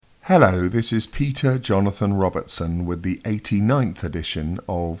Hello, this is Peter Jonathan Robertson with the 89th edition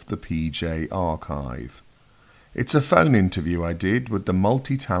of the PJ Archive. It's a phone interview I did with the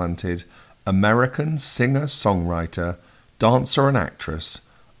multi-talented American singer-songwriter, dancer and actress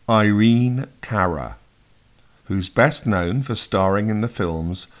IRENE CARA, who's best known for starring in the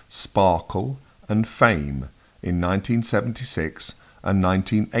films Sparkle and Fame in 1976 and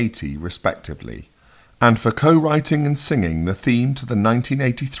 1980 respectively, and for co-writing and singing the theme to the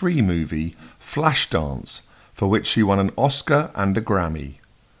 1983 movie Flashdance, for which she won an Oscar and a Grammy.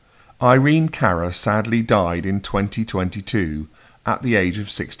 IRENE CARA sadly died in 2022 at the age of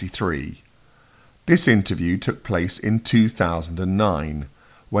 63. This interview took place in 2009,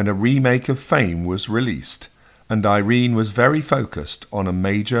 when a remake of Fame was released, and IRENE was very focused on a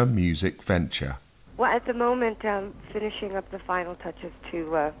major music venture. Well, at the moment, I'm finishing up the final touches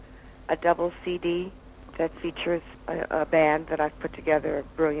to a double CD that features a band that I've put together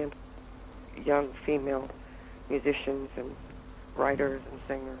of brilliant young female musicians and writers and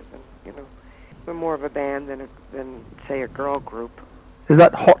singers, and we're more of a band than say a girl group. Is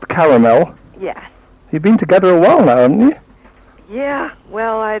that Hot Caramel? Yes. You've been together a while now, haven't you? Yeah.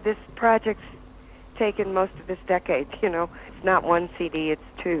 Well, this project's taken most of this decade. It's not one CD; it's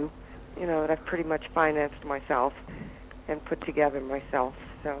two. That I've pretty much financed myself and put together myself.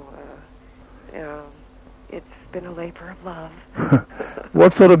 So. It's been a labor of love.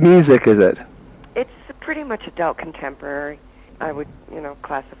 What sort of music is it? It's pretty much adult contemporary. I would,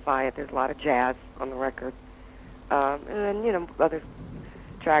 classify it. There's a lot of jazz on the record. And then, other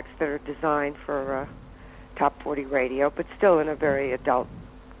tracks that are designed for top 40 radio, but still in a very adult,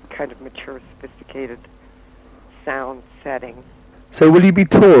 kind of mature, sophisticated sound setting. So will you be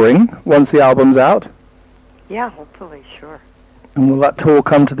touring once the album's out? Yeah, hopefully, sure. And will that tour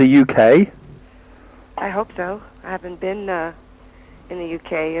come to the UK? I hope so. I haven't been in the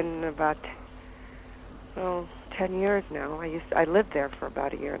UK in about 10 years now. I lived there for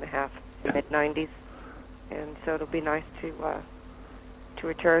about a year and a half, mid-90s, and so it'll be nice to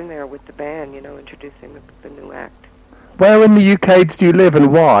return there with the band, introducing the new act. Where in the UK did you live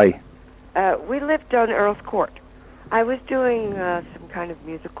and why? We lived on Earl's Court. I was doing some kind of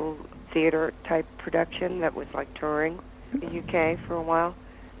musical theater type production that was like touring the UK for a while.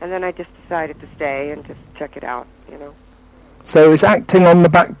 And then I just decided to stay and just check it out, So is acting on the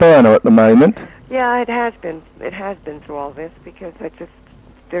back burner at the moment? Yeah, it has been. It has been through all this because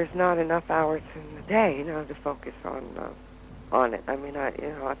there's not enough hours in the day, to focus on it. I mean,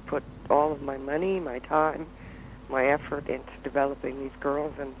 I've put all of my money, my time, my effort into developing these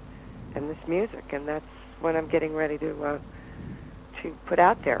girls and this music, and that's what I'm getting ready to put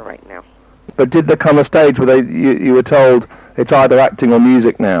out there right now. But did there come a stage where you were told it's either acting or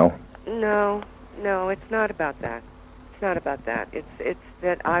music now? No, it's not about that. It's not about that. It's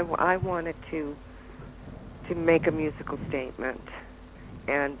that I wanted to make a musical statement,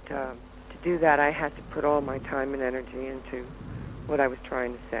 and to do that I had to put all my time and energy into what I was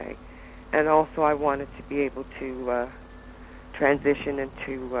trying to say, and also I wanted to be able to transition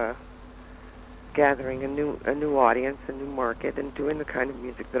into gathering a new audience, a new market, and doing the kind of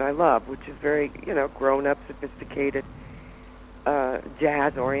music that I love, which is very, grown-up, sophisticated,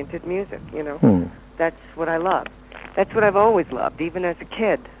 jazz-oriented music, That's what I love. That's what I've always loved, even as a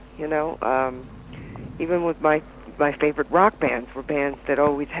kid, Even with my favorite rock bands were bands that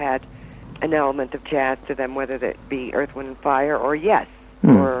always had an element of jazz to them, whether that be Earth, Wind & Fire or Yes,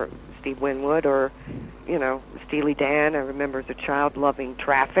 or Steve Winwood or, Steely Dan. I remember as a child loving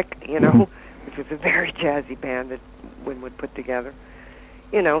Traffic, which was a very jazzy band that Winwood put together.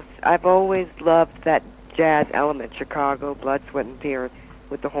 I've always loved that jazz element, Chicago, Blood, Sweat, and Tears,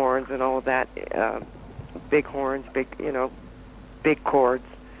 with the horns and all of that, big horns, big chords.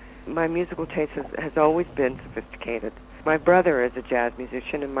 My musical taste has always been sophisticated. My brother is a jazz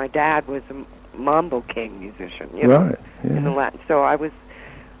musician, and my dad was a mambo king musician, right, yeah. In the Latin. So I was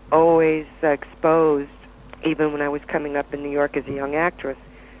always exposed, even when I was coming up in New York as a young actress,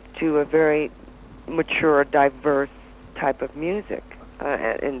 to a very mature, diverse type of music.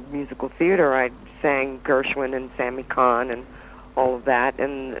 In musical theater, I sang Gershwin and Sammy Cahn and all of that.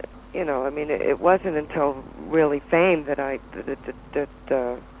 And, it wasn't until really Fame that I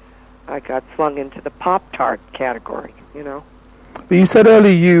got flung into the Pop-Tart category, But you said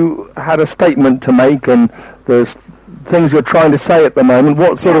earlier you had a statement to make, and there's things you're trying to say at the moment.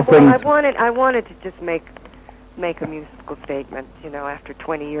 What sort of things? I wanted to just make a musical statement, after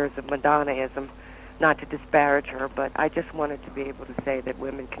 20 years of Madonnaism, not to disparage her, but I just wanted to be able to say that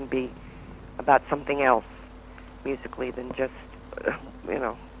women can be about something else musically than just,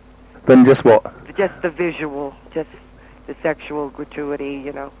 Than just what? Just the visual, just the sexual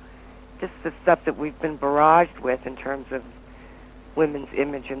gratuity, just the stuff that we've been barraged with in terms of women's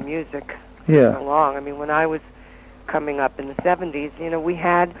image in music. Yeah. Along. I mean, when I was coming up in the 70s, you know, we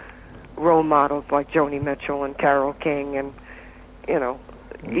had role models like Joni Mitchell and Carole King and, you know,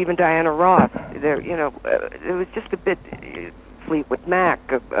 even Diana Ross. There, you know, it was just a bit Fleetwood Mac,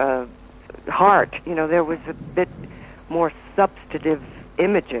 Heart. You know, there was a bit more substantive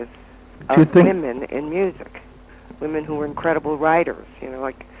images of women in music. Women who were incredible writers, you know,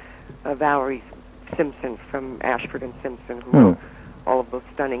 like Valerie Simpson from Ashford and Simpson, who wrote all of those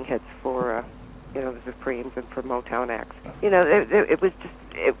stunning hits for, you know, the Supremes and for Motown acts. You know, it was just,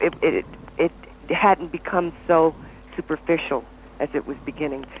 it hadn't become so superficial as it was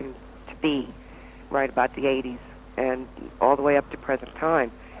beginning to be right about the 80s and all the way up to present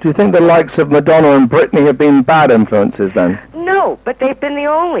time. Do you think the likes of Madonna and Britney have been bad influences then? No, but they've been the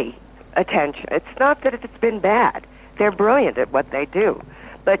only attention. It's not that it's been bad. They're brilliant at what they do.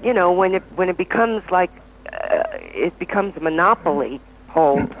 But, you know, when it becomes like, it becomes a monopoly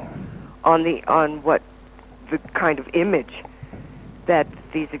hold on what the kind of image that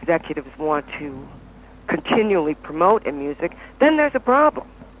these executives want to continually promote in music, then there's a problem,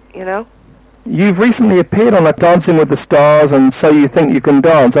 you know? You've recently appeared on a Dancing with the Stars and So You Think You Can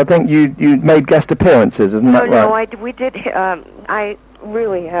Dance. I think you made guest appearances, isn't that right? No, we did. I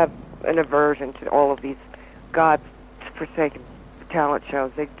really have an aversion to all of these God-forsaken talent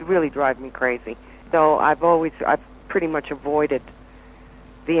shows. They really drive me crazy. So I've pretty much avoided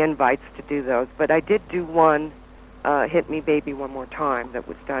the invites to do those. But I did do one, Hit Me Baby One More Time, that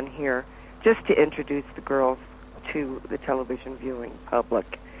was done here, just to introduce the girls to the television viewing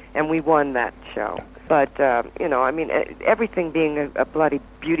public. And we won that show. But, you know, I mean, everything being a bloody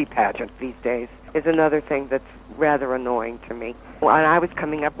beauty pageant these days is another thing that's rather annoying to me. When I was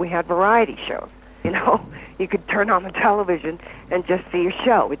coming up, we had variety shows. You know, you could turn on the television and just see a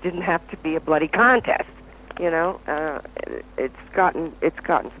show. It didn't have to be a bloody contest. You know, it's gotten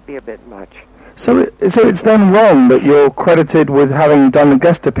to be a bit much. So it's then wrong that you're credited with having done a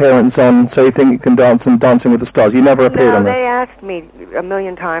guest appearance on So You Think You Can Dance and Dancing with the Stars. You never appeared on that. No, they asked me a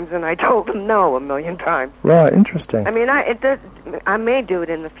million times, and I told them no a million times. Right, interesting. I mean, I may do it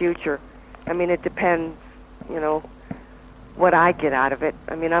in the future. I mean, it depends, you know, what I get out of it.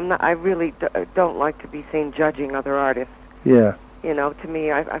 I mean, I really don't like to be seen judging other artists. Yeah. You know, to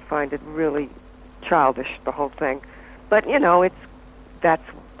me, I find it really childish, the whole thing. But, you know, that's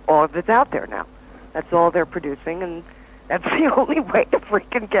all that's out there now. That's all they're producing, and that's the only way to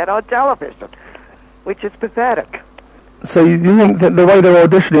freaking get on television, which is pathetic. So you think that the way they're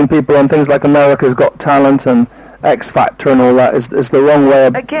auditioning people on things like America's Got Talent and X Factor and all that is the wrong way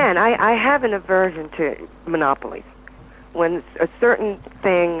of... Again, I have an aversion to monopolies. When a certain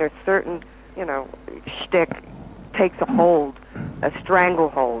thing or certain, you know, shtick takes a hold, a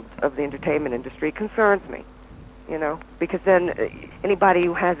stranglehold of the entertainment industry, concerns me, you know, because then anybody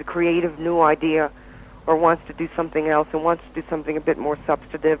who has a creative new idea or wants to do something else and wants to do something a bit more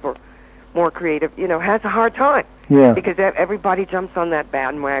substantive or more creative, you know, has a hard time. Yeah. Because everybody jumps on that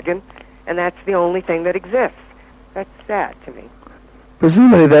bandwagon, and that's the only thing that exists. That's sad to me.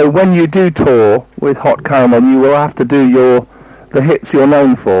 Presumably, though, when you do tour with Hot Caramel, you will have to do the hits you're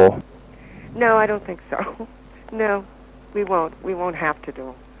known for. No, I don't think so. No, we won't. We won't have to do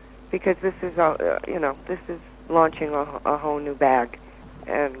them. Because this is, you know, this is launching a whole new bag.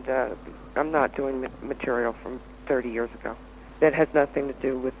 And I'm not doing material from 30 years ago. That has nothing to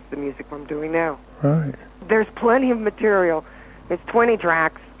do with the music I'm doing now. Right. There's plenty of material. There's 20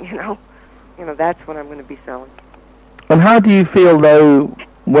 tracks, you know. You know, that's what I'm going to be selling. And how do you feel, though,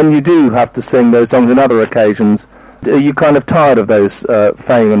 when you do have to sing those songs on other occasions? Are you kind of tired of those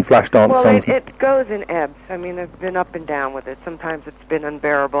fame and flash dance songs? Well, it goes in ebbs. I mean, I've been up and down with it. Sometimes it's been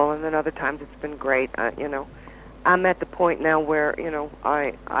unbearable, and then other times it's been great. You know, I'm at the point now where, you know,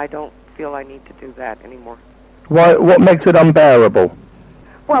 I don't feel I need to do that anymore. Why? What makes it unbearable?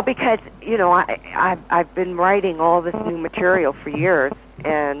 Well, because, you know, I've been writing all this new material for years,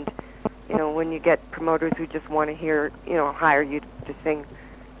 and, you know, when you get promoters who just want to hear, you know, hire you to sing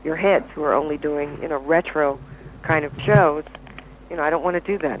your hits, who are only doing, you know, retro kind of shows, you know, I don't want to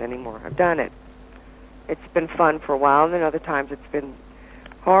do that anymore. I've done it. It's been fun for a while, and then other times it's been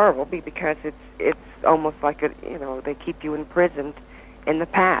horrible because it's almost like you know, they keep you imprisoned in the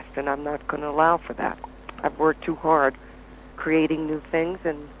past, and I'm not going to allow for that. I've worked too hard creating new things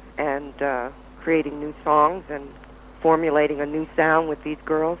and creating new songs and formulating a new sound with these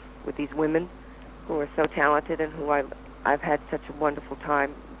girls, with these women who are so talented and who I've had such a wonderful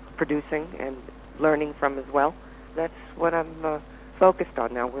time producing and learning from as well. That's what I'm focused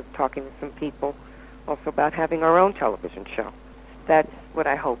on now. We're talking to some people also about having our own television show. That's what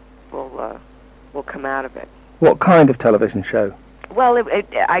I hope will come out of it. What kind of television show? Well,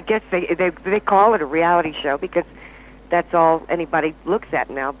 I guess they call it a reality show because that's all anybody looks at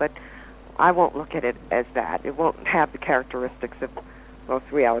now, but I won't look at it as that. It won't have the characteristics of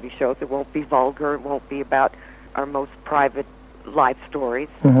most reality shows. It won't be vulgar. It won't be about our most private life stories.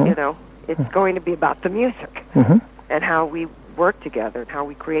 You know, it's going to be about the music and how we work together and how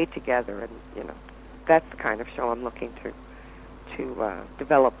we create together, and you know, that's the kind of show I'm looking to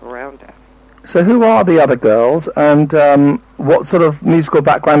develop around that. So who are the other girls, and what sort of musical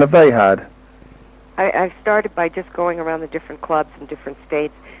background have they had? I started by just going around the different clubs in different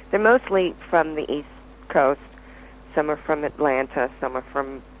states. They're mostly from the East Coast. Some are from Atlanta, some are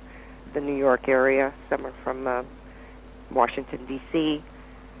from the New York area, some are from Washington, D.C.,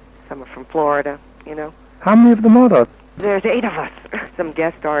 some are from Florida, you know. How many of them are there? There's 8 of us, some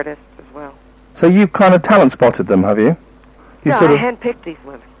guest artists as well. So you kind of talent spotted them, have you? Yeah, I handpicked these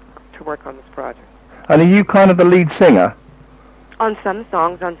women to work on this project. And are you kind of the lead singer? On some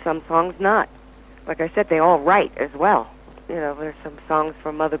songs not. Like I said, they all write as well. You know, there's some songs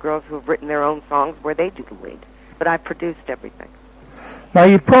from other girls who have written their own songs where they do the lead. But I produced everything. Now,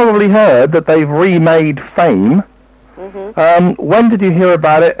 you've probably heard that they've remade Fame. When did you hear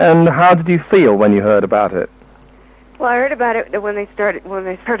about it, and how did you feel when you heard about it? Well, I heard about it when they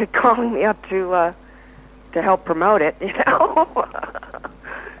started calling me up to help promote it, you know,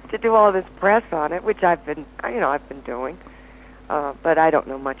 to do all this press on it, which I've been doing. But I don't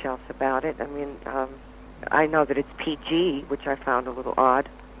know much else about it. I mean, I know that it's PG, which I found a little odd.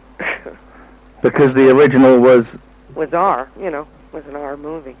 Because the original was R, you know, was an R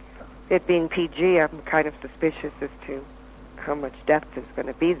movie. It being PG, I'm kind of suspicious as to how much depth is going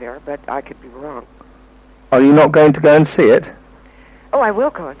to be there, but I could be wrong. Are you not going to go and see it? Oh, I will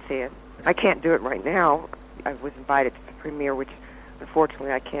go and see it. I can't do it right now. I was invited to the premiere, which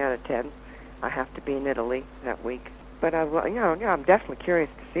unfortunately I can't attend. I have to be in Italy that week. But I'm definitely curious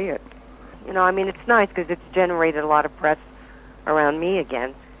to see it. You know, I mean, it's nice because it's generated a lot of press around me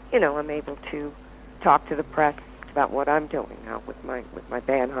again. You know, I'm able to talk to the press about what I'm doing now with my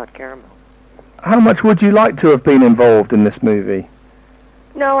band Hot Caramel. How much would you like to have been involved in this movie?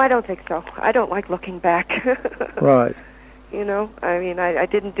 No, I don't think so. I don't like looking back. Right. You know, I mean, I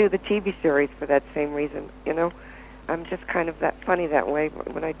didn't do the TV series for that same reason, you know. I'm just kind of that funny that way.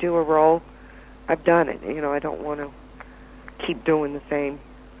 When I do a role, I've done it. You know, I don't want to keep doing the same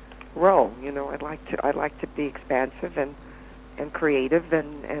role. You know, I'd like to be expansive and creative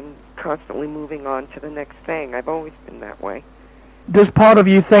and constantly moving on to the next thing. I've always been that way. Does part of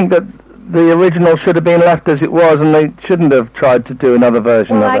you think that the original should have been left as it was and they shouldn't have tried to do another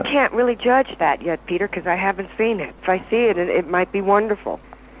version of it? Well, I can't really judge that yet, Peter, because I haven't seen it. If I see it, it might be wonderful.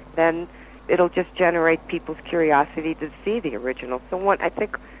 Then it'll just generate people's curiosity to see the original. So I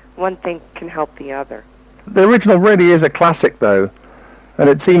think one thing can help the other. The original really is a classic, though, and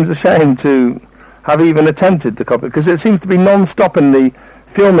it seems a shame to have even attempted to copy it, because it seems to be non-stop in the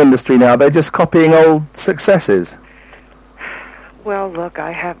film industry now. They're just copying old successes. Well, look,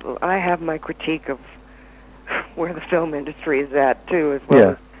 I have my critique of where the film industry is at, too, as well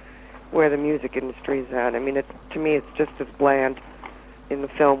as where the music industry is at. I mean, to me, it's just as bland in the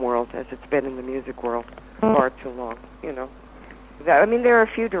film world as it's been in the music world far too long, you know. I mean, there are a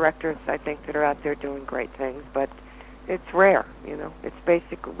few directors, I think, that are out there doing great things, but it's rare, you know. It's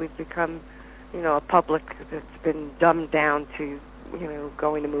basically, we've become, you know, a public that's been dumbed down to, you know,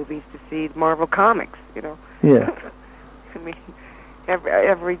 going to movies to see Marvel Comics, you know. Yeah. I mean,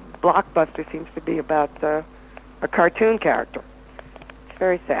 every blockbuster seems to be about a cartoon character. It's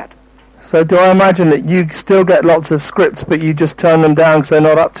very sad. So do I imagine that you still get lots of scripts, but you just turn them down because they're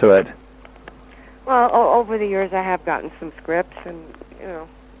not up to it? Well, over the years I have gotten some scripts, and, you know,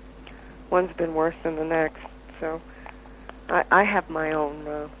 one's been worse than the next. So I have my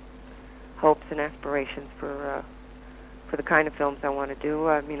own hopes and aspirations for the kind of films I want to do.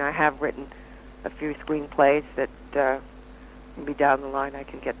 I mean, I have written a few screenplays that maybe down the line I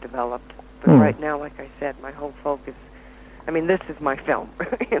can get developed. But right now, like I said, my whole focus, I mean, this is my film,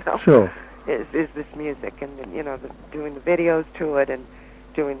 you know. Sure. Is this music, and you know, doing the videos to it, and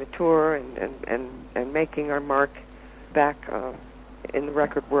doing the tour, and making our mark back in the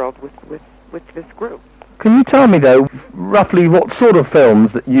record world with this group. Can you tell me, though, roughly what sort of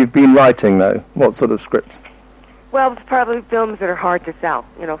films that you've been writing, though? What sort of scripts? Well, it's probably films that are hard to sell.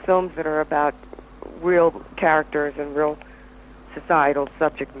 You know, films that are about real characters and real societal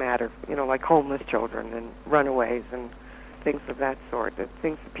subject matter. You know, like homeless children and runaways and things of that sort.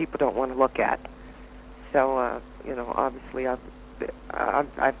 Things that people don't want to look at. So, you know, obviously,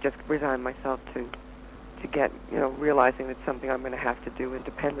 I've just resigned myself to to get, realizing it's something I'm going to have to do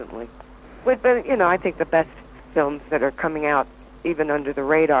independently. But I think the best films that are coming out, even under the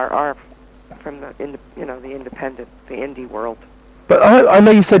radar, are from the independent, the indie world. But I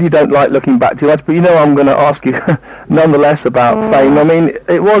know you said you don't like looking back too much, but I'm going to ask you nonetheless about Fame. I mean,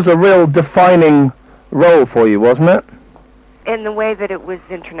 it was a real defining role for you, wasn't it? In the way that it was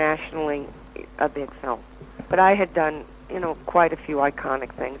internationally a big film. But I had done, quite a few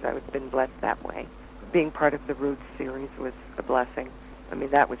iconic things. I've been blessed that way. Being part of the Roots series was a blessing. I mean,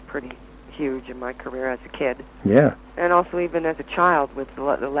 that was pretty huge in my career as a kid. Yeah. And also even as a child with the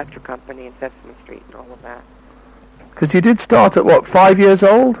Electric Company and Sesame Street and all of that. Because you did start at, 5 years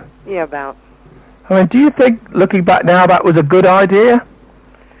old? Yeah, about. I mean, do you think, looking back now, that was a good idea?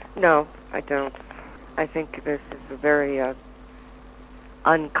 No, I don't. I think this is a very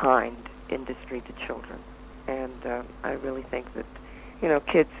unkind industry to children. And I really think that,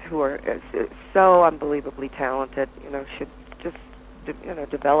 kids who are so unbelievably talented, should just,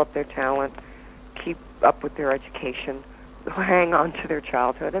 develop their talent, keep up with their education, hang on to their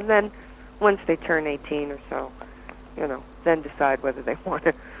childhood, and then once they turn 18 or so, then decide whether they want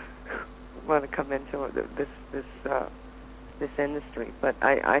to come into this industry. But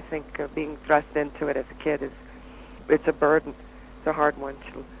I think being thrust into it as a kid it's a burden. It's a hard one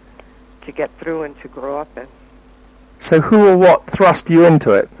to get through and to grow up in. So who or what thrust you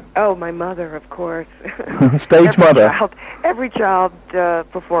into it? Oh, my mother, of course. Stage mother. Every child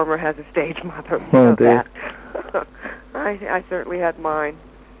performer has a stage mother. Oh, dear. I certainly had mine.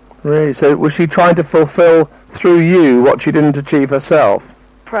 Really? So was she trying to fulfill through you what she didn't achieve herself?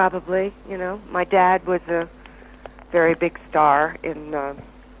 Probably. My dad was a very big star in the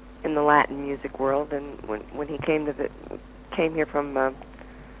Latin music world, and when he came here from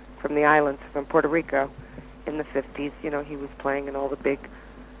the islands, from Puerto Rico, in the 50s, he was playing in all the big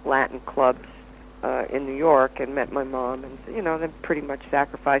Latin clubs in New York, and met my mom, and then pretty much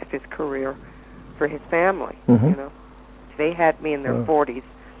sacrificed his career for his family. Mm-hmm. They had me in their 40s.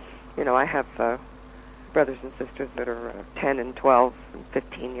 I have brothers and sisters that are 10 and 12 and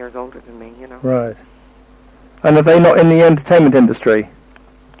 15 years older than me. Right. And are they not in the entertainment industry?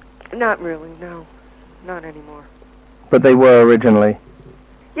 Not really, no, not anymore. But they were originally.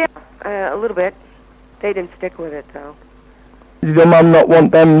 Yeah, a little bit. They didn't stick with it, though. Did your mum not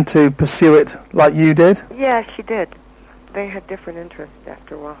want them to pursue it like you did? Yeah, she did. They had different interests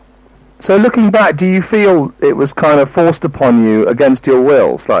after a while. So looking back, do you feel it was kind of forced upon you against your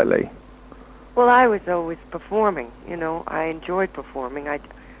will, slightly? Well, I was always performing, I enjoyed performing. I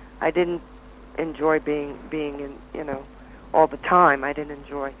didn't enjoy being in, all the time. I didn't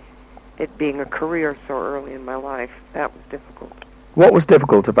enjoy it being a career so early in my life. That was difficult. What was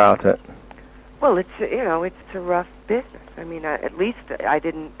difficult about it? Well, it's a rough business. I mean, at least I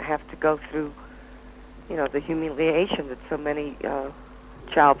didn't have to go through, the humiliation that so many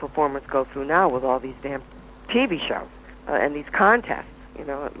child performers go through now with all these damn TV shows and these contests.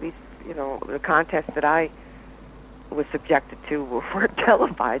 At least, the contests that I was subjected to were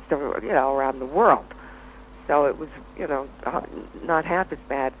televised, around the world. So it was, not half as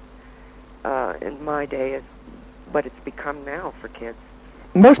bad in my day as what it's become now for kids.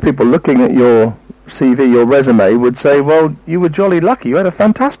 Most people looking at your CV, your resume, would say, well, you were jolly lucky. You had a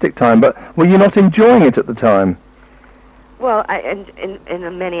fantastic time, but were you not enjoying it at the time? Well,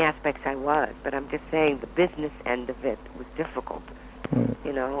 in many aspects I was, but I'm just saying the business end of it was difficult,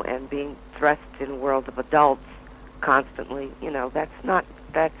 and being thrust in a world of adults constantly, that's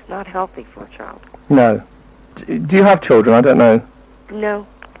not healthy for a child. No. Do you have children? I don't know. No.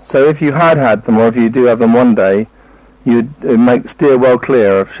 So if you had them, or if you do have them one day, you'd steer well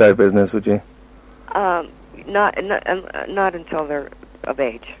clear of show business, would you? Not until they're of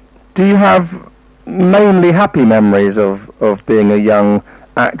age. Do you have mainly happy memories of being a young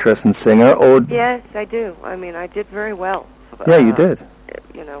actress and singer, or? Yes, I do. I mean, I did very well. Yeah, you did.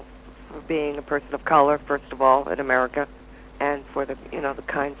 For being a person of color, first of all, in America, and for the the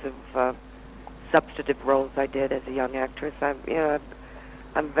kinds of substantive roles I did as a young actress.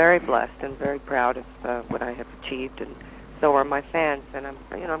 I'm very blessed and very proud of what I have achieved, and so are my fans, and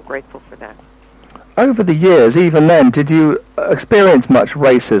I'm grateful for that. Over the years, even then, did you experience much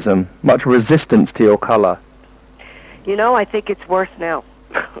racism, much resistance to your color? I think it's worse now.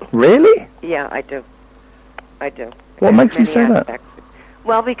 Really? Yeah, I do. What makes you say that?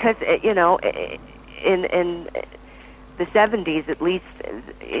 Well, because in the 70s, at least,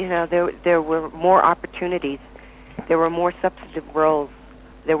 there were more opportunities, there were more substantive roles,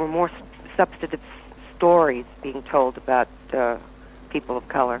 there were more substantive stories being told about people of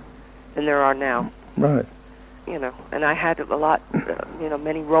color than there are now. Right. And I had a lot,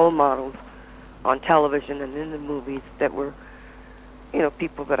 many role models on television and in the movies that were,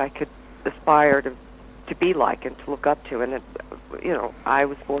 people that I could aspire to be like and to look up to. And, I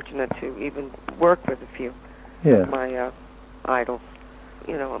was fortunate to even work with a few of my idols,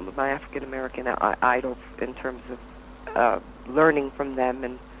 my African-American idols in terms of learning from them.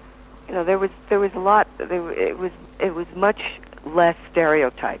 And, there was a lot, it was much less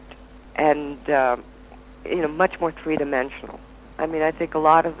stereotyped and, much more three-dimensional. I mean, I think a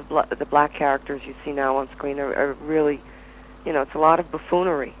lot of the black characters you see now on screen are really, it's a lot of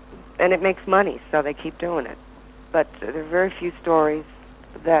buffoonery. And it makes money, so they keep doing it. But there are very few stories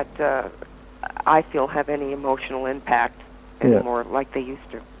that I feel have any emotional impact anymore like they used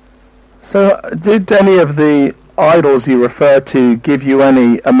to. So did any of the idols you refer to give you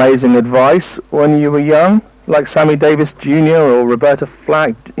any amazing advice when you were young? Like Sammy Davis Jr. or Roberta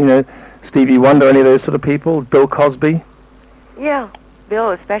Flack, Stevie Wonder, any of those sort of people? Bill Cosby? Yeah,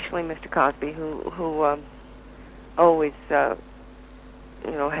 Bill, especially Mr. Cosby, who always,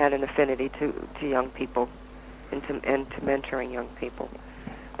 had an affinity to young people and to mentoring young people.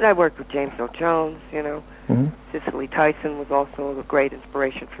 And I worked with James Earl Jones, Mm-hmm. Cicely Tyson was also a great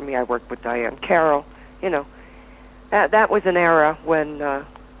inspiration for me. I worked with IRENE CARA, That was an era when,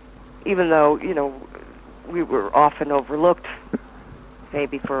 even though, we were often overlooked,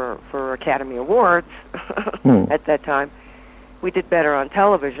 maybe for Academy Awards at that time, we did better on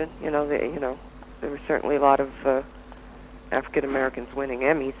television. There were certainly a lot of African Americans winning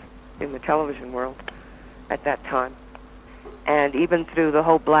Emmys in the television world at that time. And even through the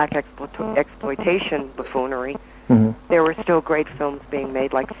whole black exploitation buffoonery, there were still great films being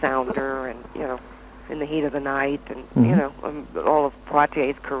made, like Sounder and, In the Heat of the Night, and, all of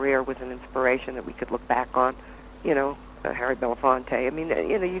Poitier's career was an inspiration that we could look back on, Harry Belafonte. I mean,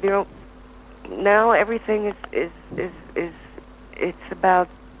 you don't, now everything is it's about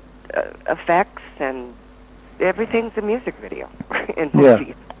effects, and everything's a music video in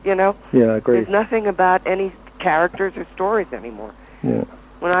movies, Yeah, I agree. There's nothing about any characters or stories anymore. Yeah.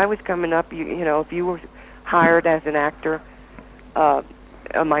 When I was coming up, if you were hired as an actor, a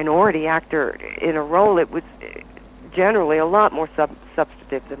minority actor in a role, it was generally a lot more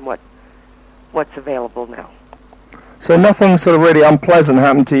substantive than what's available now. So nothing sort of really unpleasant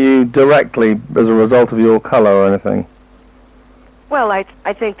happened to you directly as a result of your color or anything? Well,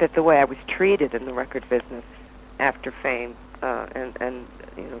 I think that the way I was treated in the record business after Fame, and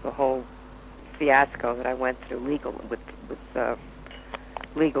the whole fiasco that I went through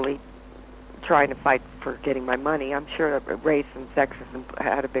legally trying to fight for getting my money, I'm sure race and sexism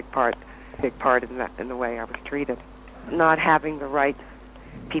had a big part in the way I was treated. Not having the right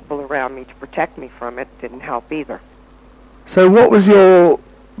people around me to protect me from it didn't help either. So what was your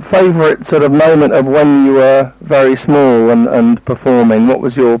favorite sort of moment of when you were very small and performing? What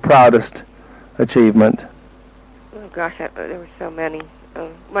was your proudest achievement? Oh gosh, there were so many.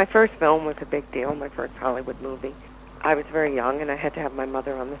 My first film was a big deal, my first Hollywood movie. I was very young, and I had to have my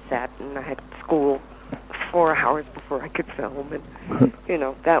mother on the set, and I had school 4 hours before I could film,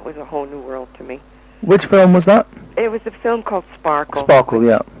 and, that was a whole new world to me. Which film was that? It was a film called Sparkle. Sparkle,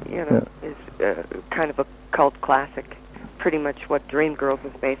 yeah. Is kind of a cult classic, pretty much what Dreamgirls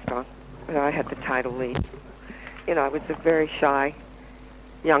was based on. I had the title lead. I was a very shy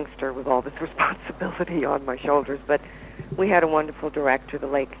youngster with all this responsibility on my shoulders, but we had a wonderful director, the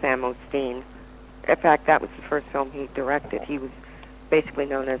late Sam Osteen. In fact, that was the first film he directed. He was basically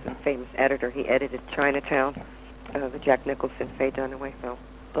known as a famous editor. He edited Chinatown, the Jack Nicholson, Faye Dunaway film.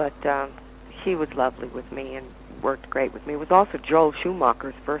 But he was lovely with me and worked great with me. It was also Joel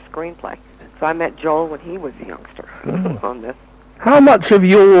Schumacher's first screenplay. So I met Joel when he was a youngster on this. How much of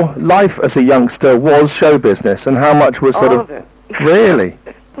your life as a youngster was show business, and how much was sort All of it. Really?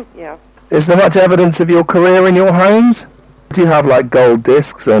 Yeah. Is there much evidence of your career in your homes? Do you have, like, gold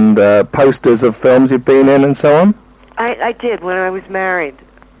discs and posters of films you've been in and so on? I did when I was married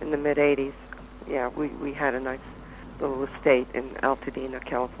in the mid-'80s. Yeah, we had a nice little estate in Altadena,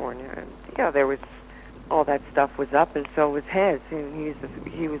 California, and there was all that stuff was up, and so was his. And he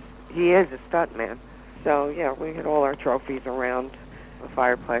is a stuntman. So we had all our trophies around the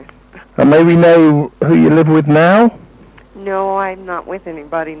fireplace. And may we know who you live with now? No, I'm not with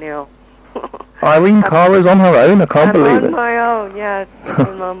anybody now. IRENE Cara's on her own. I can't believe I'm it. on my own, yes. I've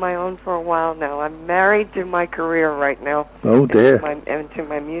been on my own for a while now. I'm married to my career right now. Oh, dear. And to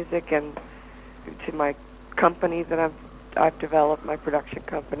my music and to my company that I've developed, my production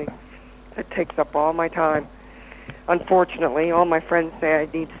company. It takes up all my time. Unfortunately, all my friends say I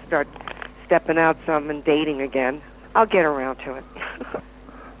need to start stepping out some and dating again. I'll get around to it.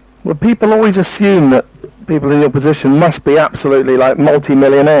 Well, people always assume that people in your position must be absolutely, like,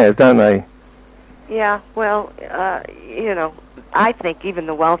 multi-millionaires, don't they? Yeah, well, I think even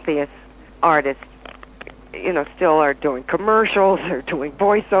the wealthiest artists, still are doing commercials or doing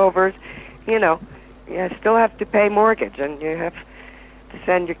voiceovers. You still have to pay mortgage, and you have to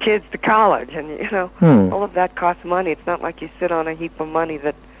send your kids to college, and, all of that costs money. It's not like you sit on a heap of money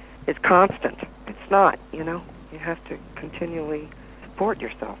that is constant. It's not, You have to continually support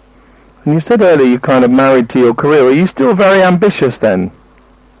yourself. And you said earlier you kind of married to your career. Are you still very ambitious then?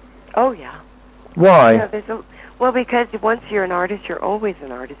 Oh, yeah. Why? Yeah, because once you're an artist, you're always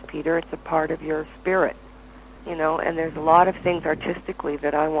an artist, Peter. It's a part of your spirit, and there's a lot of things artistically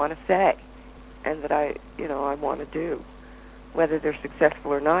that I want to say and that I want to do. Whether they're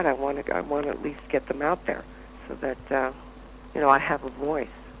successful or not, I want to at least get them out there so that, I have a voice.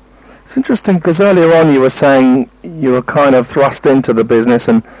 It's interesting because earlier on you were saying you were kind of thrust into the business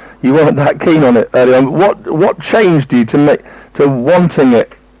and you weren't that keen on it earlier on. What changed you to wanting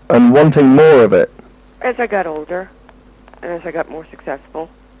it and wanting more of it? As I got older, and as I got more successful,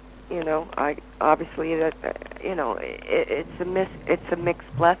 I obviously it's a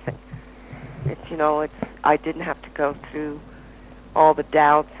mixed blessing. I didn't have to go through all the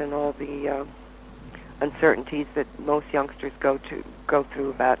doubts and all the uncertainties that most youngsters go through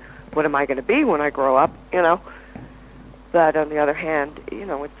about what am I going to be when I grow up, But on the other hand,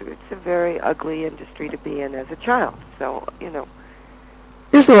 it's a very ugly industry to be in as a child. So,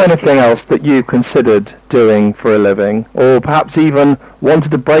 Is there anything else that you considered doing for a living, or perhaps even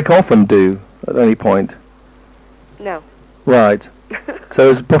wanted to break off and do at any point? No. Right. So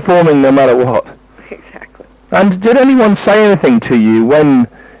it's performing no matter what. Exactly. And did anyone say anything to you when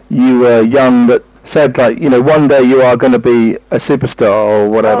you were young that said, like, one day you are going to be a superstar or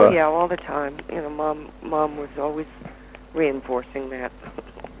whatever? Oh, yeah, all the time. Mom was always reinforcing that.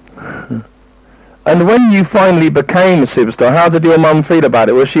 And when you finally became a superstar, how did your mum feel about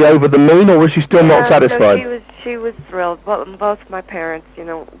it? Was she over the moon, or was she still not satisfied? So she was thrilled. Both my parents,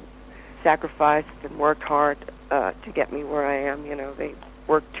 sacrificed and worked hard to get me where I am. They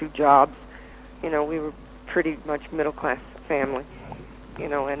worked 2 jobs. We were pretty much middle-class family.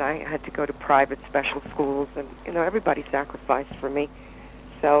 And I had to go to private special schools, and, everybody sacrificed for me.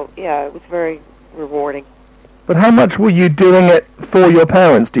 So, yeah, it was very rewarding. But how much were you doing it for your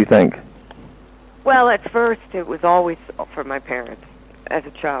parents, do you think? Well, at first, it was always for my parents as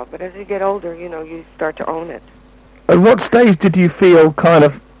a child. But as you get older, you start to own it. At what stage did you feel kind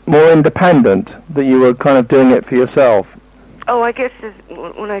of more independent, that you were kind of doing it for yourself? Oh, I guess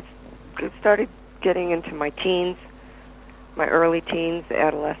when I started getting into my teens, my early teens,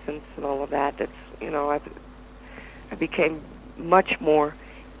 adolescence, and all of that, I became much more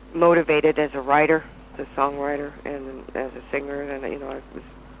motivated as a writer, as a songwriter, and as a singer, and I was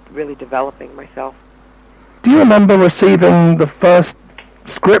really developing myself. Do you remember receiving the first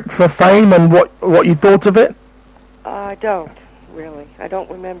script for Fame and what you thought of it? I don't, really. I don't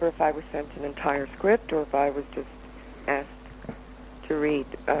remember if I was sent an entire script or if I was just asked to read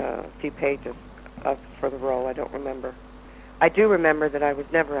a few pages for the role. I don't remember. I do remember that I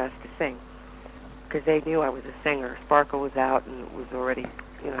was never asked to sing because they knew I was a singer. Sparkle was out and it was already,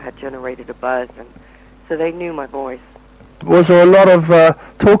 had generated a buzz, and so they knew my voice. Was there a lot of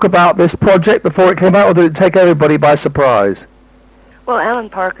talk about this project before it came out, or did it take everybody by surprise? Well, Alan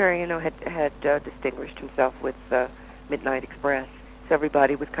Parker, had distinguished himself with Midnight Express, so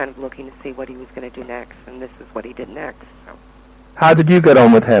everybody was kind of looking to see what he was going to do next, and this is what he did next. So. How did you get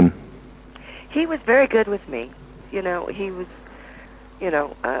on with him? He was very good with me. He was,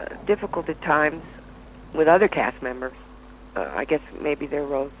 difficult at times with other cast members. I guess maybe their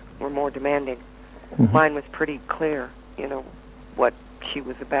roles were more demanding. Mm-hmm. Mine was pretty clear, what she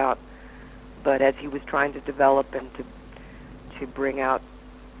was about. But as he was trying to develop and to bring out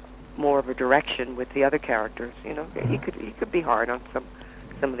more of a direction with the other characters, he could be hard on some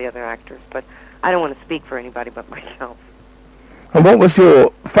of the other actors. But I don't want to speak for anybody but myself. And what was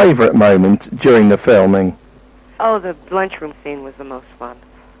your favorite moment during the filming? Oh, the lunchroom scene was the most fun.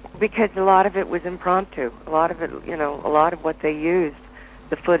 Because a lot of it was impromptu. A lot of it, a lot of what they used,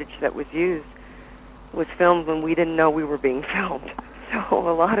 the footage that was used, was filmed when we didn't know we were being filmed. So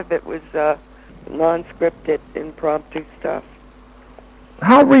a lot of it was non-scripted, impromptu stuff.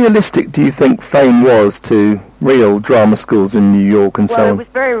 How realistic do you think Fame was to real drama schools in New York and so on? Well, it was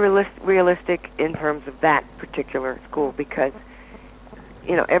very realistic in terms of that particular school because,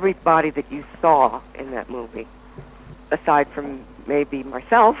 everybody that you saw in that movie, aside from maybe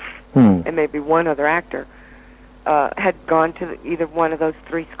myself and maybe one other actor, had gone to either one of those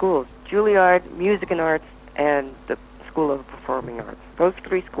 3 schools, Juilliard, Music and Arts, and the School of Performing Arts. Those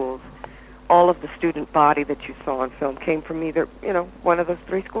 3 schools, all of the student body that you saw on film came from either, one of those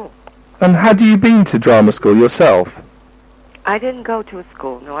 3 schools. And had you been to drama school yourself? I didn't go to a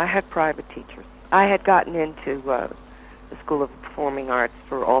school. No, I had private teachers. I had gotten into the School of Performing Arts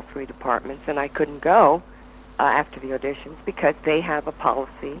for all three departments, and I couldn't go after the auditions because they have a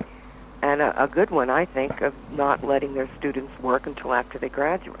policy, and a good one, I think, of not letting their students work until after they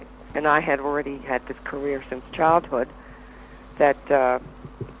graduate. And I had already had this career since childhood that,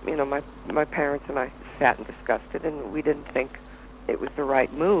 my parents and I sat and discussed it, and we didn't think it was the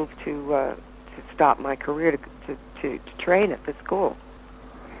right move to stop my career to train at the school.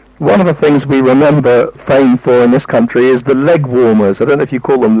 One of the things we remember fame for in this country is the leg warmers. I don't know if you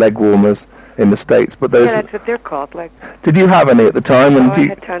call them leg warmers in the States, but those... Yeah, that's what they're called. Did you have any at the time? I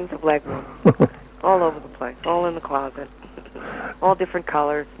had tons of leg warmers. All over the place. All in the closet. All different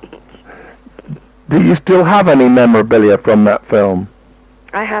colors. Do you still have any memorabilia from that film?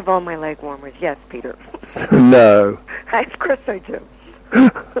 I have all my leg warmers. Yes, Peter. No. Of course I do.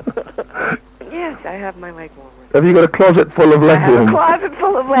 Yes, I have my leg warmers. Have you got a closet full of leg warmers? I have a closet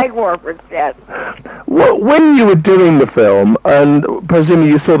full of leg warmers, yes. When you were doing the film, and presumably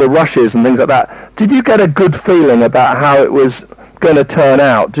you saw the rushes and things like that, did you get a good feeling about how it was going to turn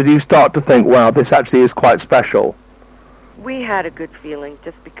out? Did you start to think, wow, this actually is quite special? We had a good feeling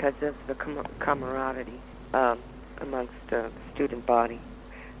just because of the camaraderie amongst the student body.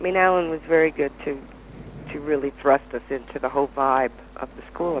 I mean, Alan was very good to really thrust us into the whole vibe of the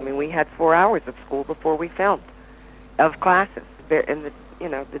school. I mean, we had 4 hours of school before we filmed, of classes, in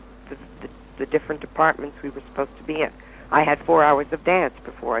the different departments we were supposed to be in. I had 4 hours of dance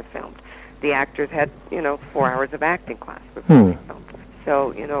before I filmed. The actors had, 4 hours of acting class before we filmed.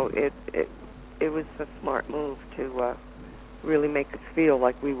 So, it was a smart move to really make us feel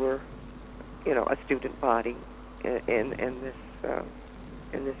like we were, a student body in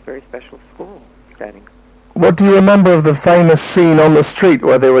this very special school setting. What do you remember of the famous scene on the street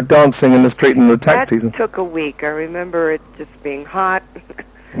where they were dancing in the street in the taxis? That took a week. I remember it just being hot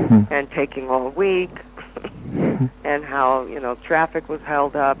and taking all week, and how, traffic was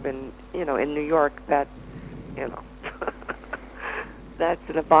held up, and, in New York, that, that's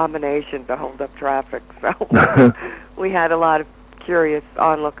an abomination to hold up traffic. So we had a lot of curious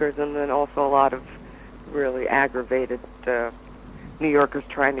onlookers, and then also a lot of really aggravated New Yorkers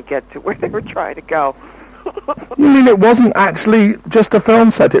trying to get to where they were trying to go. You mean it wasn't actually just a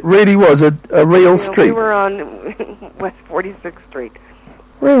film set? It really was a real street? We were on West 46th Street.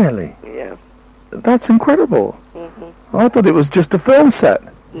 Really? Yeah. That's incredible. Mm-hmm. I thought it was just a film set.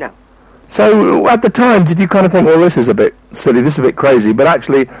 No. So at the time, did you kind of think, well, this is a bit silly, this is a bit crazy, but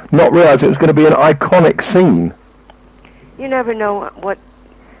actually not realize it was going to be an iconic scene? You never know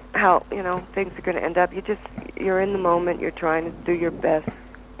how things are going to end up. You're in the moment, you're trying to do your best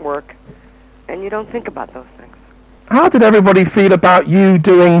work, and you don't think about those things. How did everybody feel about you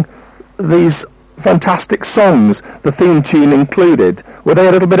doing these fantastic songs, the theme tune included? Were they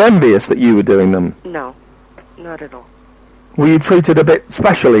a little bit envious that you were doing them? No, not at all. Were you treated a bit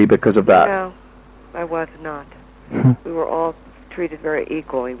specially because of that? No, I was not. We were all treated very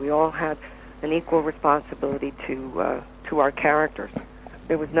equally. We all had an equal responsibility to our characters.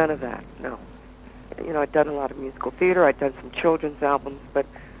 There was none of that, no. I'd done a lot of musical theater, I'd done some children's albums, but,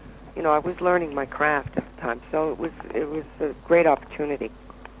 I was learning my craft at the time, so it was a great opportunity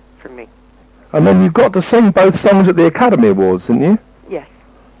for me. And then you got to sing both songs at the Academy Awards, didn't you? Yes.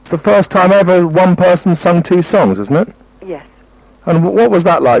 It's the first time ever one person sung 2 songs, isn't it? Yes. And what was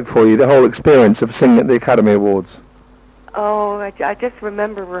that like for you, the whole experience of singing at the Academy Awards? Oh, I just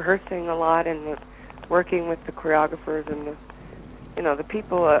remember rehearsing a lot and working with the choreographers and the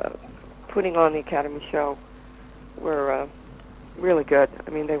people putting on the Academy show were really good. I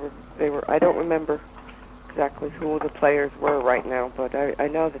mean, they were. I don't remember exactly who the players were right now, but I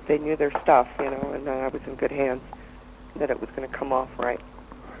know that they knew their stuff, and I was in good hands, that it was going to come off right.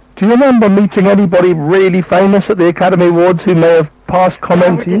 Do you remember meeting anybody really famous at the Academy Awards who may have passed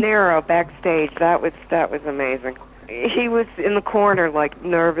comment to you? De Niro backstage. That was amazing. He was in the corner, like,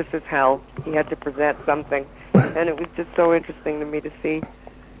 nervous as hell. He had to present something, and it was just so interesting to me to see,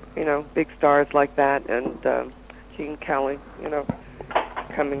 big stars like that, and Gene Kelly,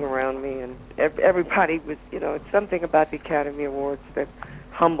 coming around me, and everybody was, it's something about the Academy Awards that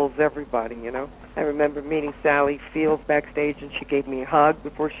humbles everybody, I remember meeting Sally Fields backstage, and she gave me a hug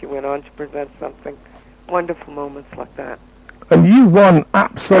before she went on to present something. Wonderful moments like that. And you won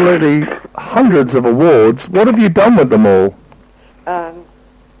absolutely hundreds of awards. What have you done with them all?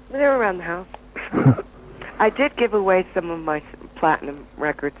 They're around the house. I did give away some of my platinum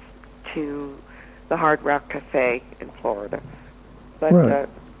records to the Hard Rock Cafe in Florida. But right.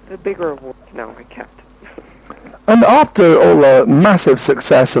 The bigger awards, no, I kept. And after all the massive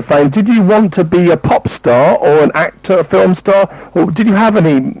success of fame, did you want to be a pop star or an actor, a film star, or did you have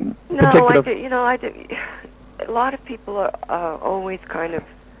any particular... No, I did. You know, I did. A lot of people always kind of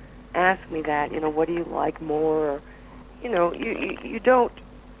ask me that. You know, what do you like more? Or, you know, you don't.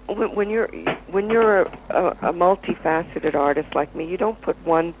 When you're a multifaceted artist like me, you don't put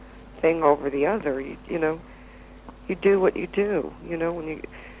one thing over the other. You know, you do what you do. You know,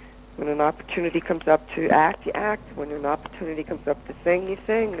 when an opportunity comes up to act, you act. When an opportunity comes up to sing, you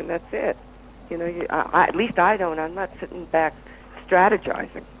sing, and that's it. You know, at least I don't. I'm not sitting back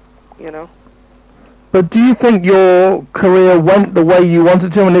strategizing. You know. But do you think your career went the way you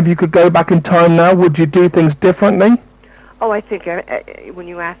wanted to, and if you could go back in time now, would you do things differently? Oh, I think when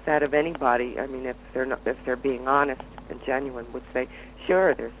you ask that of anybody, I mean, if they're being honest and genuine, would say,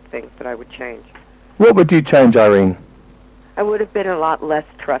 sure, there's things that I would change. What would you change, Irene? I would have been a lot less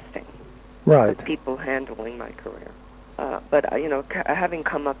trusting Right. of people handling my career. But you know, having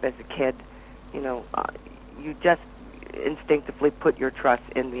come up as a kid, you know, you just instinctively put your trust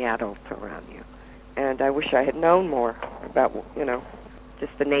in the adults around you. And I wish I had known more about, you know,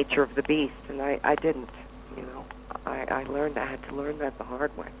 just the nature of the beast, and I didn't. You know, I had to learn that the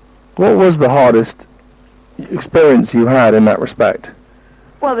hard way. What was the hardest experience you had in that respect?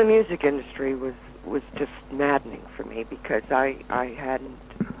 Well, the music industry was just maddening for me because I hadn't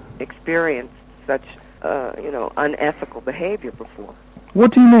experienced such you know, unethical behavior before.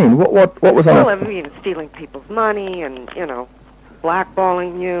 What do you mean? What was unethical? Well, I mean, stealing people's money and, you know,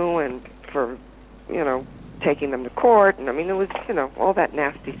 blackballing you and for, you know, taking them to court, and I mean, it was, you know, all that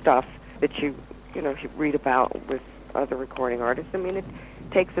nasty stuff that you read about with other recording artists. I mean, it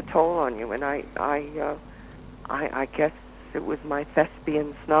takes a toll on you, and I guess it was my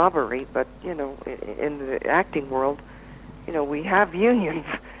thespian snobbery, but, you know, in the acting world, you know, we have unions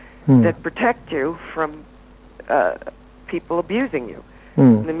that protect you from people abusing you.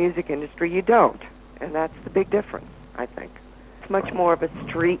 In the music industry, you don't, and that's the big difference, I think. It's much more of a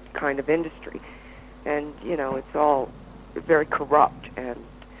street kind of industry. And, you know, it's all very corrupt, and,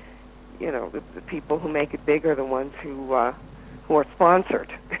 you know, the people who make it big are the ones who are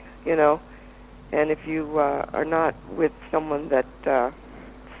sponsored, you know. And if you are not with someone that,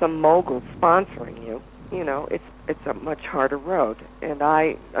 some mogul sponsoring you, you know, it's a much harder road. And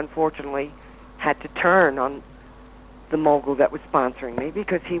I, unfortunately, had to turn on the mogul that was sponsoring me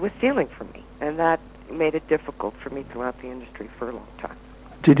because he was stealing from me. And that made it difficult for me throughout the industry for a long time.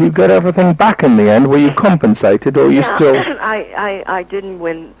 Did you get everything back in the end? Were you compensated, or you still... I didn't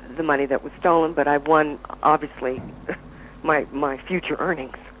win the money that was stolen, but I won, obviously, my future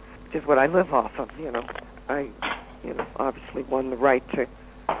earnings, which is what I live off of, you know. I, you know, obviously won the right to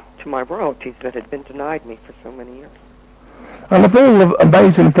my royalties that had been denied me for so many years. And of all the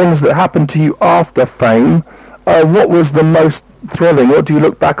amazing things that happened to you after fame, what was the most thrilling? What do you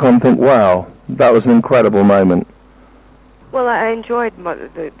look back on and think, wow, that was an incredible moment? Well, I enjoyed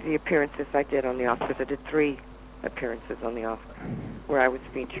the appearances I did on the Oscars. I did 3 appearances on the Oscars where I was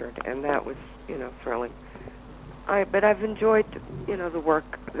featured, and that was, you know, thrilling. But I've enjoyed, you know, the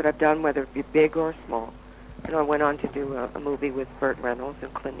work that I've done, whether it be big or small. You know, I went on to do a movie with Burt Reynolds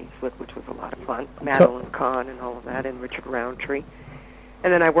and Clint Eastwood, which was a lot of fun. Madeline Kahn and all of that, and Richard Roundtree.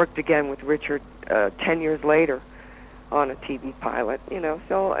 And then I worked again with Richard 10 years later on a TV pilot, you know.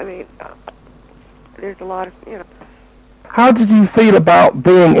 So, I mean, there's a lot of, you know. How did you feel about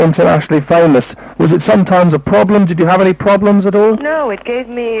being internationally famous? Was it sometimes a problem? Did you have any problems at all? No, it gave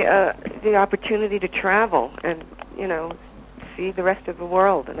me the opportunity to travel and, you know, see the rest of the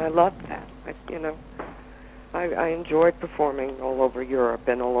world, and I loved that. I enjoyed performing all over Europe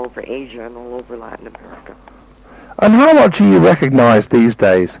and all over Asia and all over Latin America. And how much are you recognized these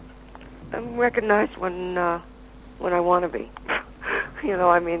days? I'm recognized when I want to be. You know,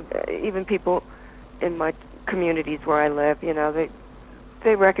 I mean, even people in my communities where I live, you know,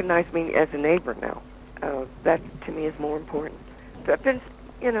 they recognize me as a neighbor now. That, to me, is more important. So I've been,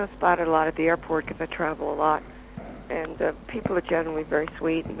 you know, spotted a lot at the airport because I travel a lot. And people are generally very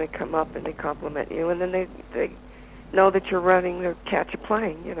sweet, and they come up and they compliment you, and then they know that you're running to catch a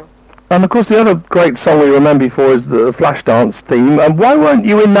plane, you know. And, of course, the other great song we remember you for is the Flashdance theme. And why weren't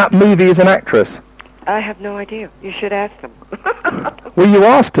you in that movie as an actress? I have no idea. You should ask them. Were you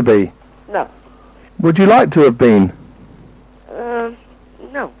asked to be? No. Would you like to have been?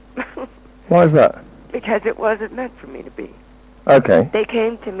 No. Why is that? Because it wasn't meant for me to be. Okay. They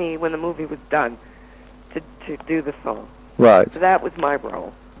came to me when the movie was done to do the song. Right. So that was my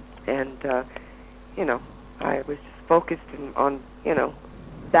role. And, you know, I was just focused on, you know,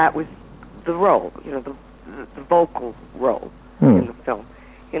 that was the role, you know, the vocal role in the film.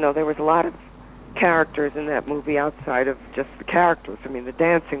 You know, there was a lot of characters in that movie outside of just the characters. I mean, the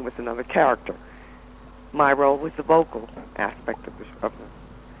dancing was another character. My role was the vocal aspect of the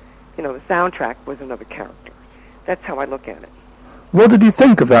soundtrack was another character. That's how I look at it. What did you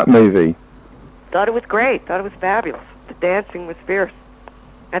think of that movie? Thought it was great. Thought it was fabulous. The dancing was fierce.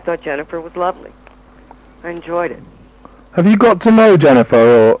 I thought Jennifer was lovely. I enjoyed it. Have you got to know Jennifer,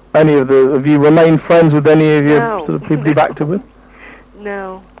 or have you remained friends with any of your No. sort of people you've acted with?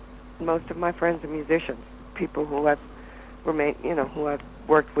 No. Most of my friends are musicians, people who I've who I've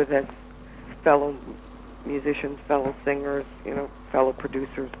worked with as fellow musicians, fellow singers, fellow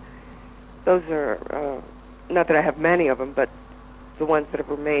producers. Those are, not that I have many of them, but the ones that have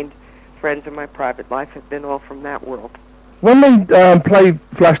remained friends in my private life have been all from that world. When they play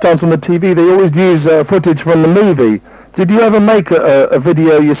Flashdance on the TV, they always use footage from the movie. Did you ever make a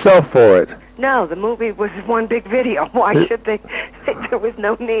video yourself for it? No, the movie was one big video. Why should they? There was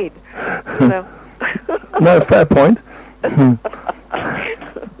no need. No, fair point.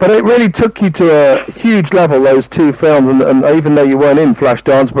 But it really took you to a huge level, those two films, and even though you weren't in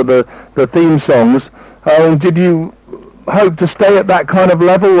Flashdance, but the theme songs, did you hope to stay at that kind of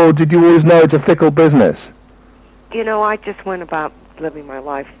level, or did you always know it's a fickle business? I just went about living my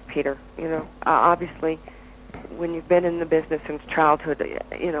life, Peter. Obviously, when you've been in the business since childhood,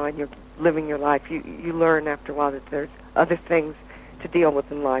 and you're living your life, you learn after a while that there's other things to deal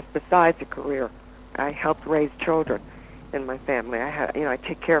with in life besides a career. I helped raise children in my family. I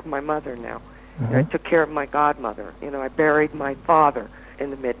take care of my mother now. Mm-hmm. I took care of my godmother. I buried my father in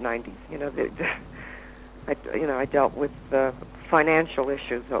the mid-'90s. I dealt with financial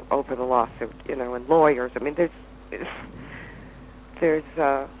issues over the lawsuit, and lawyers. I mean, there's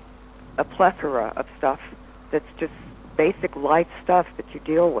a plethora of stuff that's just basic life stuff that you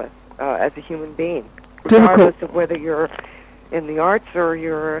deal with as a human being, regardless of whether you're in the arts or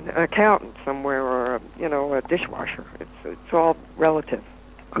you're an accountant somewhere or a dishwasher. It's all relative.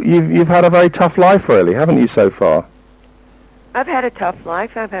 You've had a very tough life, really, haven't you, so far? I've had a tough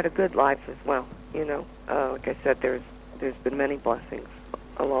life. I've had a good life as well. Like I said, there's been many blessings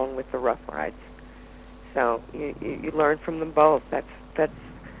along with the rough rides. So you learn from them both. That's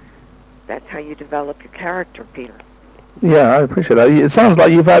how you develop your character, Peter. Yeah, I appreciate that. It sounds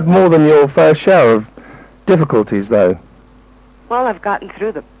like you've had more than your fair share of difficulties, though. Well, I've gotten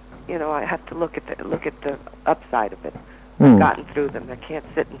through them. I have to look at the upside of it. I've gotten through them. I can't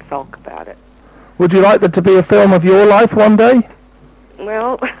sit and sulk about it. Would you like there to be a film of your life one day?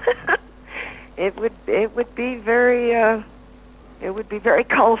 Well, it would be very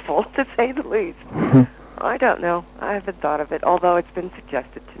colorful, to say the least. I don't know. I haven't thought of it, although it's been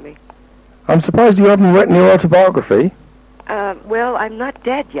suggested to me. I'm surprised you haven't written your autobiography. Well, I'm not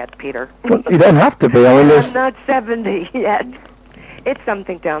dead yet, Peter. Well, you don't have to be. I mean, I'm not 70 yet. It's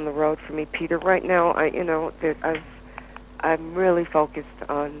something down the road for me, Peter. Right now, I'm really focused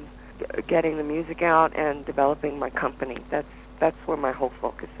on getting the music out and developing my company. That's where my whole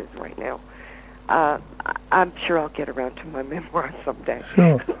focus is right now. I'm sure I'll get around to my memoir someday.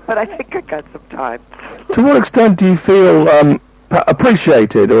 Sure. But I think I got some time. To what extent do you feel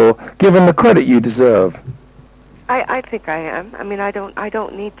appreciated or given the credit you deserve? I think I am. I mean, I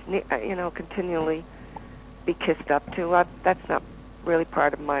don't need to, continually be kissed up to. That's not really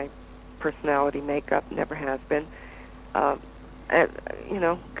part of my personality makeup. Never has been. I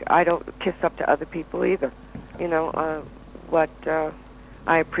don't kiss up to other people either. What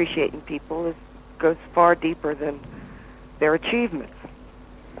I appreciate in people goes far deeper than their achievements.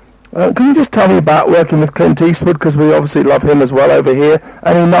 Can you just tell me about working with Clint Eastwood, because we obviously love him as well over here.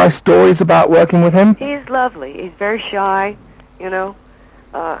 Any nice stories about working with him? He's lovely. He's very shy,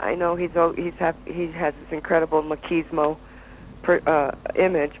 I know he has this incredible machismo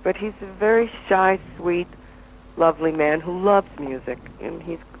image, but he's a very shy, sweet, lovely man who loves music, and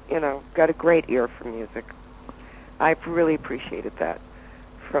he's got a great ear for music. I've really appreciated that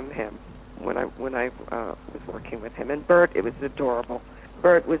from him when I was working with him. And Bert, it was adorable.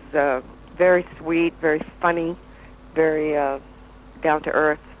 Bert was very sweet, very funny, very down to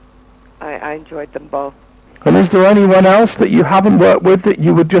earth. I enjoyed them both. And is there anyone else that you haven't worked with that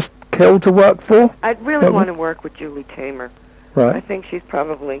you would just kill to work for? I'd really want to work with Julie Taymor. Right. I think she's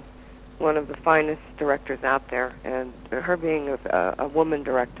probably one of the finest directors out there, and her being a woman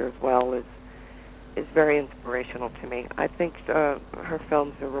director as well is very inspirational to me. I think her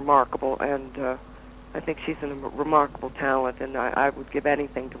films are remarkable, and I think she's a remarkable talent, and I would give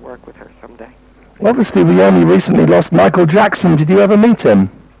anything to work with her someday. Obviously, we only recently lost Michael Jackson. Did you ever meet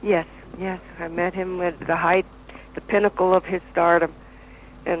him? Yes. I met him at the pinnacle of his stardom,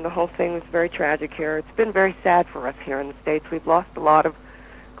 and the whole thing was very tragic here. It's been very sad for us here in the States. We've lost a lot of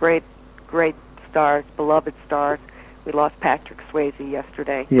great stars, beloved stars. We lost Patrick Swayze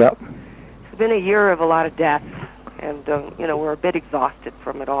yesterday. Yep. It's been a year of a lot of death, and, we're a bit exhausted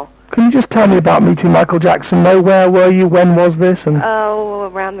from it all. Can you just tell me about meeting Michael Jackson? Where were you? When was this? And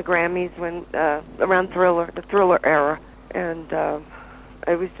around the Grammys, around the Thriller era. And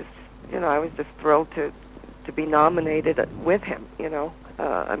I was just thrilled to be nominated with him,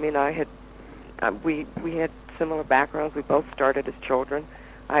 we had similar backgrounds. We both started as children.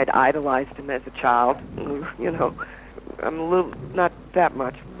 I had idolized him as a child. I'm not that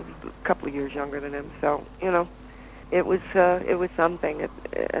much, a couple of years younger than him. So, it was something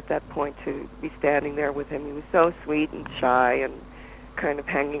at that point to be standing there with him. He was so sweet and shy and kind of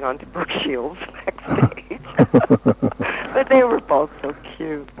hanging on to Brooke Shields backstage. But they were both so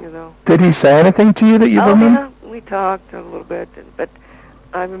cute, Did he say anything to you that you remember? Yeah, we talked a little bit, but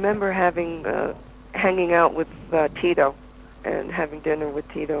I remember hanging out with Tito and having dinner with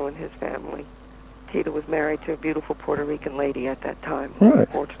Tito and his family. Tito was married to a beautiful Puerto Rican lady at that time, who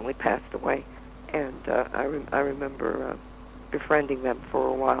unfortunately passed away. And I remember befriending them for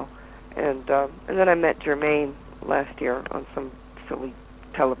a while. And then I met Jermaine last year on some silly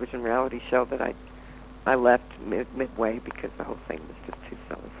television reality show that I left midway because the whole thing was just too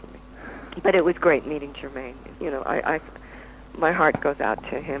silly for me. But it was great meeting Jermaine. My heart goes out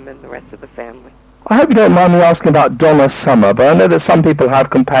to him and the rest of the family. I hope you don't mind me asking about Donna Summer, but I know that some people have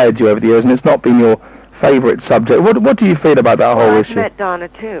compared you over the years, and it's not been your favourite subject. What do you feel about that whole issue? I've met Donna,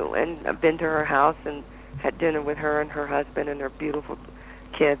 too, and I've been to her house and had dinner with her and her husband and their beautiful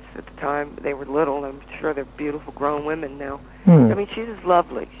kids at the time. They were little. I'm sure they're beautiful grown women now. I mean, she was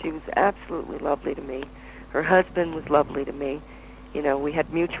lovely. She was absolutely lovely to me. Her husband was lovely to me. We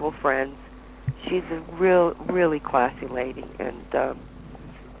had mutual friends. She's a really classy lady, and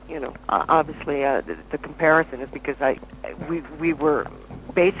obviously the comparison is because we were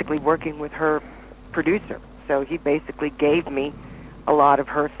basically working with her producer, so he basically gave me a lot of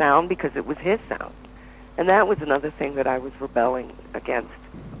her sound because it was his sound, and that was another thing that I was rebelling against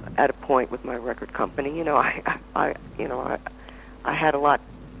at a point with my record company. I had a lot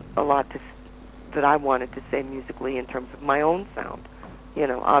that I wanted to say musically in terms of my own sound.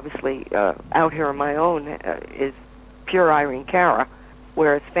 Obviously, Out Here on My Own is pure IRENE Cara,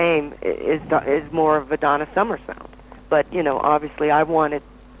 whereas Fame is more of a Donna Summer sound. But, obviously I wanted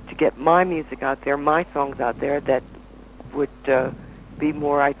to get my music out there, my songs out there that would be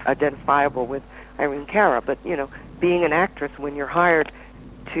more identifiable with IRENE Cara. But, being an actress, when you're hired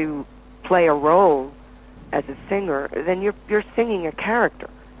to play a role as a singer, then you're singing a character.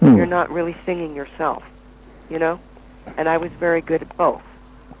 You're not really singing yourself, And I was very good at both.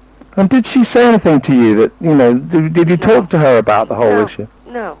 And did she say anything to you that, did you talk to her about the whole issue?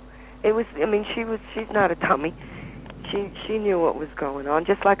 No. It was, she's not a dummy. She knew what was going on,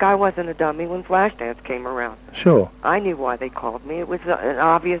 just like I wasn't a dummy when Flashdance came around. Sure. I knew why they called me. It was an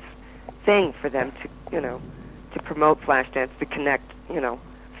obvious thing for them to promote Flashdance, to connect,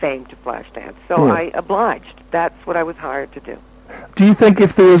 Fame to Flashdance. So I obliged. That's what I was hired to do. Do you think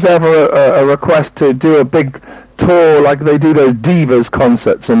if there was ever a request to do a big tour like they do those Divas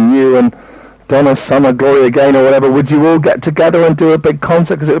concerts, and you and Donna Summer, Gloria Gaynor, or whatever, would you all get together and do a big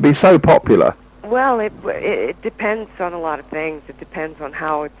concert because it would be so popular? Well, it depends on a lot of things. It depends on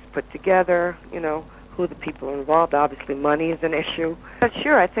how it's put together, who the people are involved. Obviously, money is an issue. But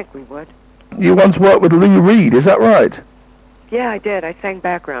sure, I think we would. You once worked with Lou Reed, is that right? Yeah, I did. I sang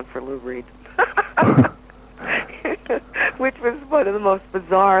background for Lou Reed. Which was one of the most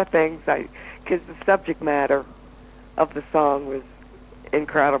bizarre things, because the subject matter of the song was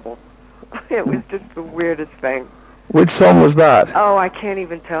incredible. It was just the weirdest thing. Which song was that? Oh, I can't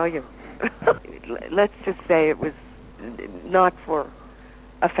even tell you. Let's just say it was not for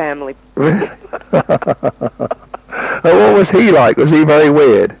a family. Really? What was he like? Was he very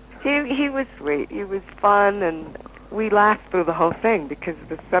weird? He was sweet. He was fun, and we laughed through the whole thing because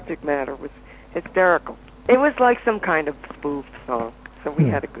the subject matter was hysterical. It was like some kind of spoofed song, so we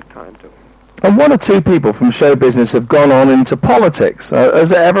had a good time doing it. And one or two people from show business have gone on into politics.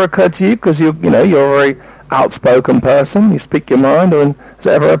 Has it ever occurred to you, because you're a very outspoken person, you speak your mind, and has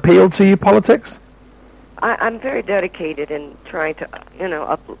it ever appealed to you, politics? I'm very dedicated in trying to,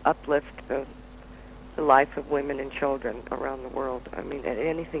 uplift the life of women and children around the world. I mean,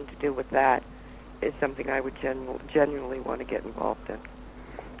 anything to do with that is something I would genuinely want to get involved in.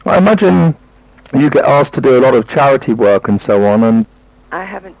 I imagine you get asked to do a lot of charity work and so on, and I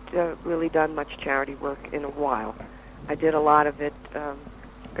haven't really done much charity work in a while. I did a lot of it,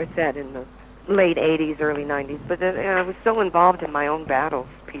 like I said, in the late 80s, early 90s, but I was so involved in my own battles,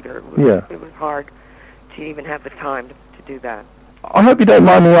 Peter. It was hard to even have the time to do that. I hope you don't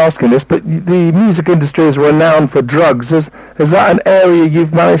mind me asking this, but the music industry is renowned for drugs. Is that an area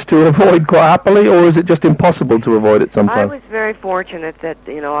you've managed to avoid quite happily, or is it just impossible to avoid it sometimes? I was very fortunate that,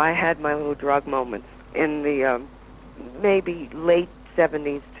 I had my little drug moments in the maybe late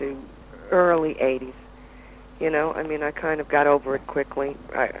 70s to early 80s. I kind of got over it quickly,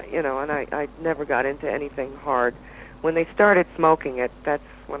 and I never got into anything hard. When they started smoking it, that's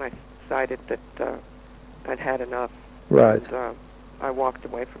when I decided that I'd had enough. Right. And, I walked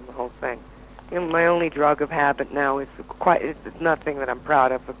away from the whole thing. My only drug of habit now is it's nothing that I'm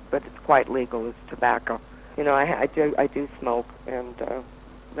proud of, but it's quite legal, is tobacco. I do smoke, and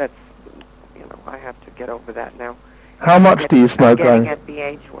that's, I have to get over that now. How much do you smoke? I'm getting at the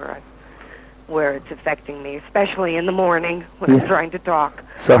age where it's affecting me, especially in the morning when I'm trying to talk.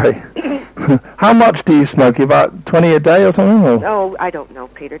 Sorry. How much do you smoke? About 20 a day or something? Or? No, I don't know,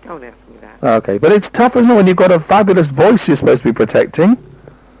 Peter. Don't ask me that. Okay, but it's tough, isn't it, when you've got a fabulous voice you're supposed to be protecting?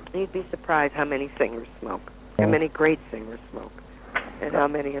 You'd be surprised how many singers smoke, how many great singers smoke, and how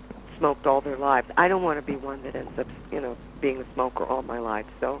many have smoked all their lives. I don't want to be one that ends up, being a smoker all my life.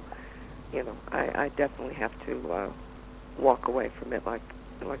 So, I definitely have to walk away from it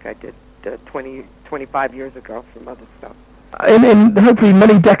like I did 25 years ago from other stuff. In hopefully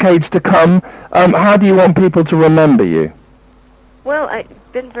many decades to come, how do you want people to remember you? Well, I've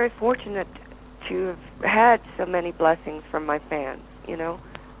been very fortunate to have had so many blessings from my fans,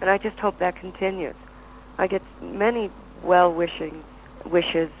 and I just hope that continues. I get many wishes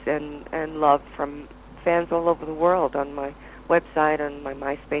and love from fans all over the world on my website, on my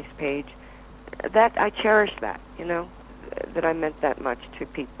MySpace page. That I cherish that, that I meant that much to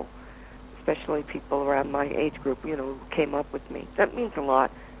people, especially people around my age group, who came up with me. That means a lot,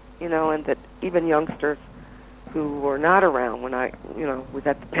 and that even youngsters who were not around when I, was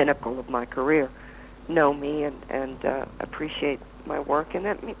at the pinnacle of my career, know me and appreciate my work. And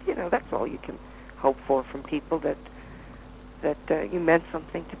that means, that's all you can hope for from people, that you meant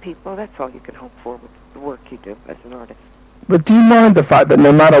something to people. That's all you can hope for with the work you do as an artist. But do you mind the fact that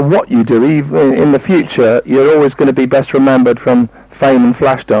no matter what you do, even in the future, you're always going to be best remembered from Fame and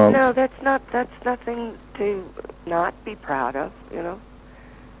Flashdance? No, that's nothing to not be proud of,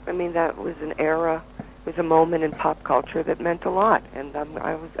 I mean, that was an era, it was a moment in pop culture that meant a lot, and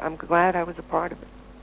I'm glad I was a part of it.